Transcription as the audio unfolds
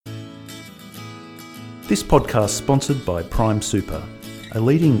This podcast is sponsored by Prime Super, a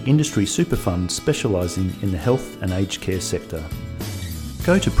leading industry super fund specialising in the health and aged care sector.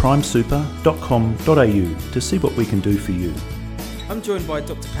 Go to primesuper.com.au to see what we can do for you. I'm joined by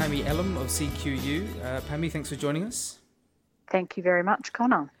Dr. Pammie Ellem of CQU. Pammie, thanks for joining us. Thank you very much,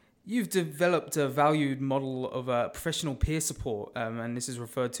 Connor. You've developed a valued model of professional peer support, and this is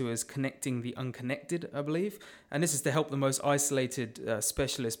referred to as connecting the unconnected, I believe. And this is to help the most isolated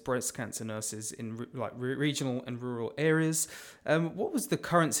specialist breast cancer nurses in regional and rural areas. What was the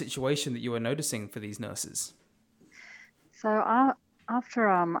current situation that you were noticing for these nurses? So after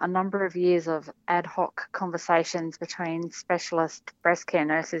a number of years of ad hoc conversations between specialist breast care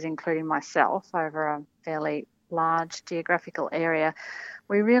nurses, including myself, over a fairly large geographical area,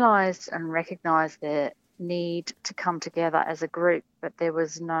 we realised and recognised the need to come together as a group, but there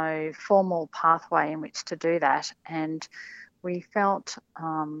was no formal pathway in which to do that. And we felt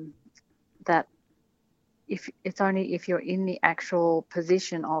that if you're in the actual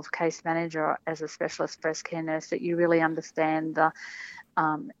position of case manager as a specialist breast care nurse that you really understand the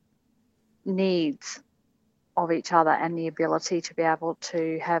needs of each other and the ability to be able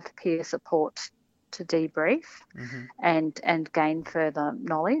to have peer support to debrief and gain further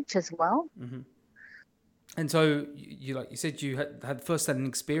knowledge as well. Mm-hmm. And so you said you had first-hand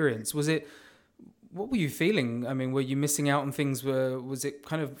experience. What were you feeling? I mean, were you missing out on things? Was it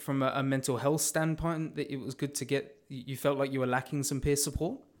kind of from a mental health standpoint that it was good to get, you felt like you were lacking some peer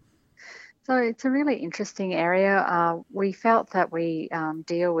support? So it's a really interesting area. We felt that we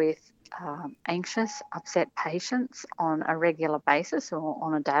deal with anxious, upset patients on a regular basis or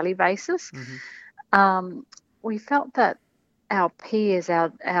on a daily basis. Mm-hmm. We felt that our peers,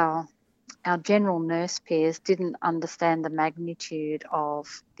 our general nurse peers, didn't understand the magnitude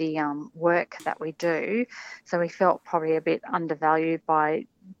of the work that we do. So we felt probably a bit undervalued by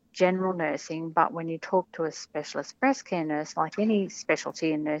general nursing. But when you talk to a specialist breast care nurse, like any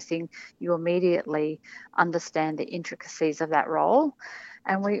specialty in nursing, you immediately understand the intricacies of that role.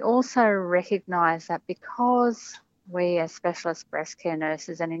 And we also recognise that because we as specialist breast care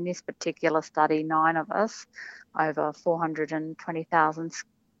nurses, and in this particular study, 9 of us, over 420,000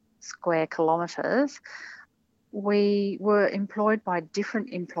 square kilometres, we were employed by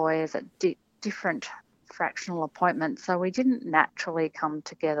different employers at different fractional appointments. So we didn't naturally come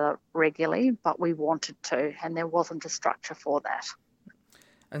together regularly, but we wanted to, and there wasn't a structure for that.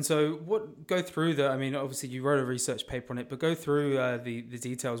 And so obviously you wrote a research paper on it, but go through the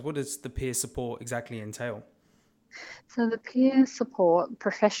details. What does the peer support exactly entail? So the peer support,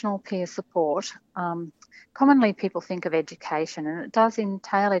 professional peer support, commonly people think of education, and it does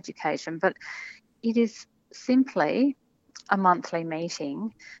entail education, but it is simply a monthly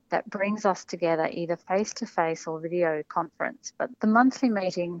meeting that brings us together either face-to-face or video conference. But the monthly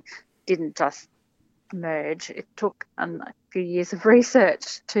meeting didn't just merge. It took a few years of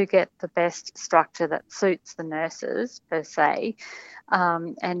research to get the best structure that suits the nurses per se,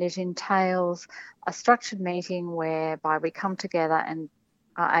 and it entails a structured meeting whereby we come together and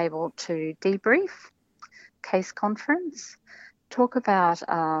are able to debrief, case conference, talk about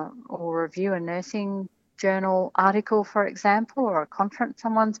or review a nursing journal article, for example, or a conference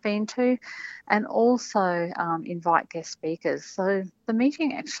someone's been to, and also invite guest speakers. So the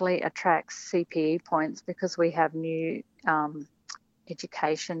meeting actually attracts CPE points because we have new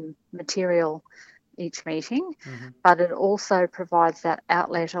education material each meeting, but it also provides that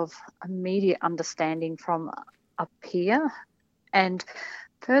outlet of immediate understanding from a peer. And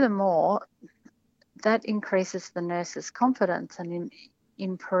furthermore, that increases the nurse's confidence and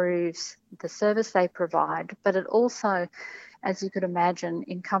improves the service they provide, but it also, as you could imagine,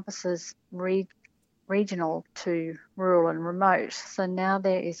 encompasses regional to rural and remote. So now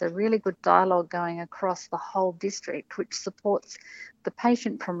there is a really good dialogue going across the whole district, which supports the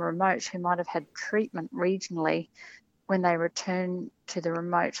patient from remote who might have had treatment regionally when they return to the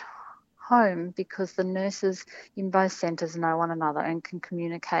remote home, because the nurses in both centres know one another and can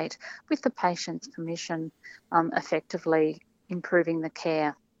communicate with the patient's permission, effectively improving the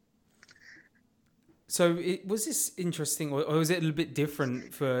care. So was this interesting, or was it a little bit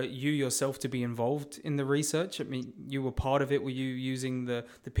different for you yourself to be involved in the research? I mean, you were part of it. Were you using the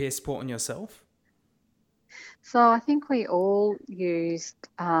peer support on yourself? So I think we all used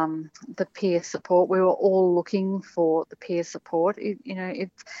the peer support. We were all looking for the peer support.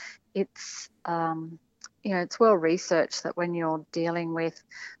 It's well researched that when you're dealing with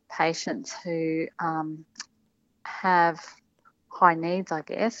patients who have high needs, I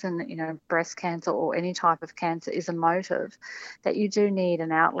guess, and breast cancer or any type of cancer is emotive, that you do need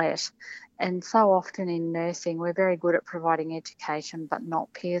an outlet. And so often in nursing, we're very good at providing education, but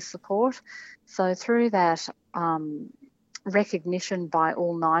not peer support. So through that recognition by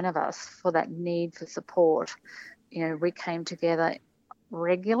all 9 of us for that need for support, we came together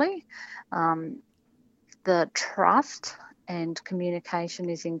regularly. The trust and communication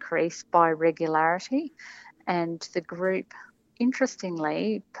is increased by regularity, and the group,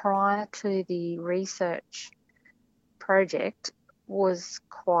 interestingly, prior to the research project, was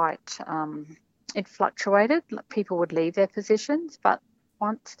quite, it fluctuated. People would leave their positions, but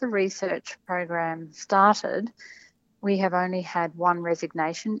once the research program started, we have only had 1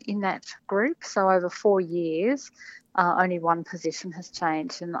 resignation in that group. So over 4 years, only 1 position has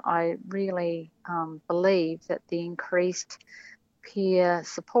changed. And I really believe that the increased peer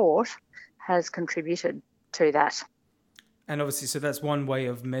support has contributed to that. And obviously, so that's one way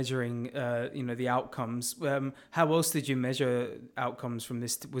of measuring, the outcomes. How else did you measure outcomes from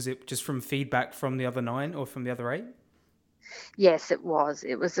this? Was it just from feedback from the other 9 or from the other 8? Yes, it was.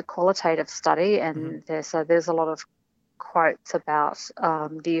 It was a qualitative study, and there's a lot of quotes about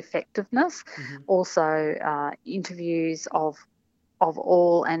the effectiveness. Also, interviews of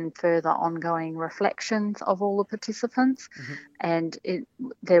all and further ongoing reflections of all the participants, and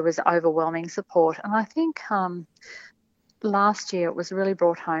there was overwhelming support. And I think last year it was really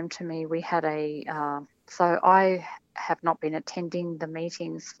brought home to me. We had so I have not been attending the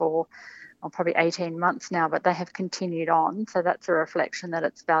meetings for probably 18 months now, but they have continued on. So that's a reflection that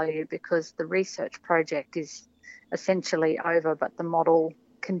it's valued, because the research project is essentially over, but the model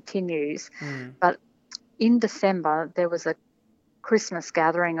continues. But in December, there was a Christmas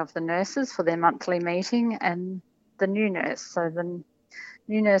gathering of the nurses for their monthly meeting, and the new nurse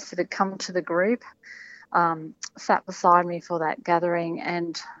that had come to the group sat beside me for that gathering,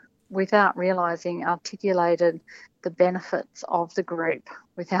 and without realising articulated the benefits of the group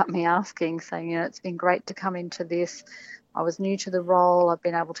without me asking, saying, it's been great to come into this. I was new to the role. I've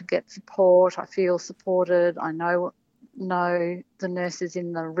been able to get support. I feel supported. I know the nurses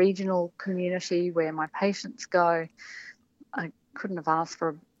in the regional community where my patients go. I couldn't have asked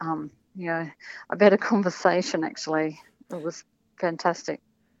for a better conversation, actually. It was fantastic.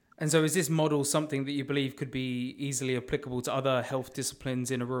 And so is this model something that you believe could be easily applicable to other health disciplines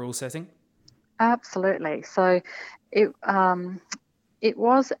in a rural setting? Absolutely. So it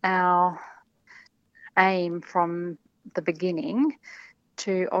was our aim from the beginning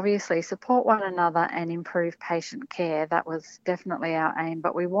to obviously support one another and improve patient care. That was definitely our aim,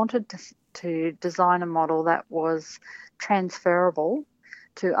 but we wanted to design a model that was transferable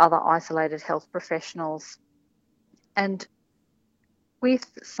to other isolated health professionals. And with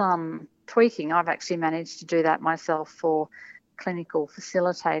some tweaking, I've actually managed to do that myself for clinical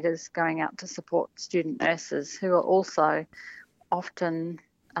facilitators going out to support student nurses who are also often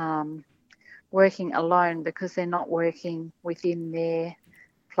working alone because they're not working within their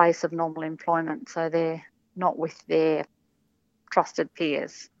place of normal employment, so they're not with their trusted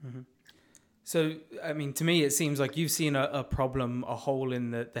peers. So, I mean, to me, it seems like you've seen a problem, a hole in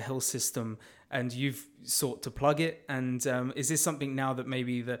the health system, and you've sought to plug it. And is this something now that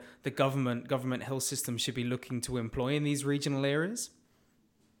maybe the government health system should be looking to employ in these regional areas?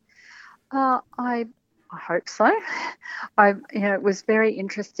 I hope so. It was very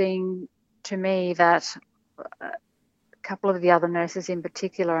interesting to me that a couple of the other nurses in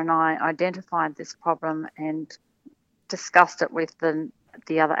particular and I identified this problem and discussed it with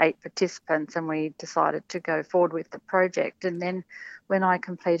the other 8 participants, and we decided to go forward with the project. And then when I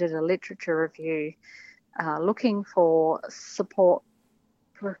completed a literature review looking for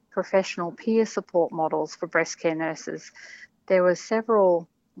professional peer support models for breast care nurses, there were several,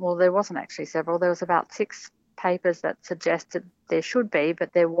 well, there wasn't actually several, there was about 6 papers that suggested there should be,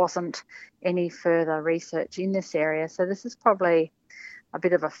 but there wasn't any further research in this area. So this is probably a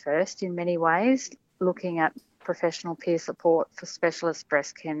bit of a first in many ways, looking at professional peer support for specialist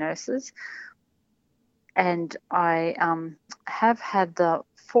breast care nurses. And I have had the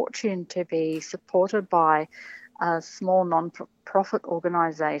fortune to be supported by a small non-profit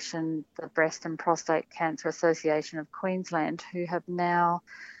organisation, the Breast and Prostate Cancer Association of Queensland, who have now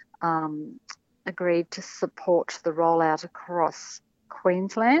agreed to support the rollout across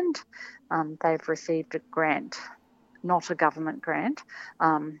Queensland. They've received a grant, not a government grant,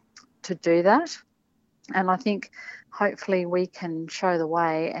 to do that. And I think hopefully we can show the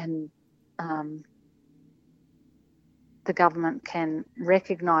way, and the government can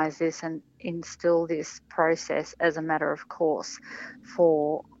recognise this and instill this process as a matter of course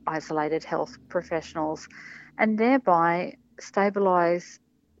for isolated health professionals, and thereby stabilise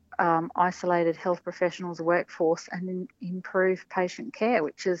isolated health professionals' workforce and improve patient care,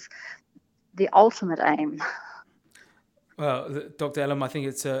 which is the ultimate aim. Well, Dr. Ellem, I think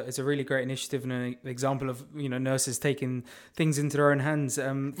it's a really great initiative and an example of nurses taking things into their own hands.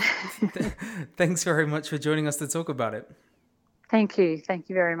 Thanks very much for joining us to talk about it. Thank you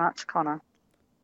very much, Connor.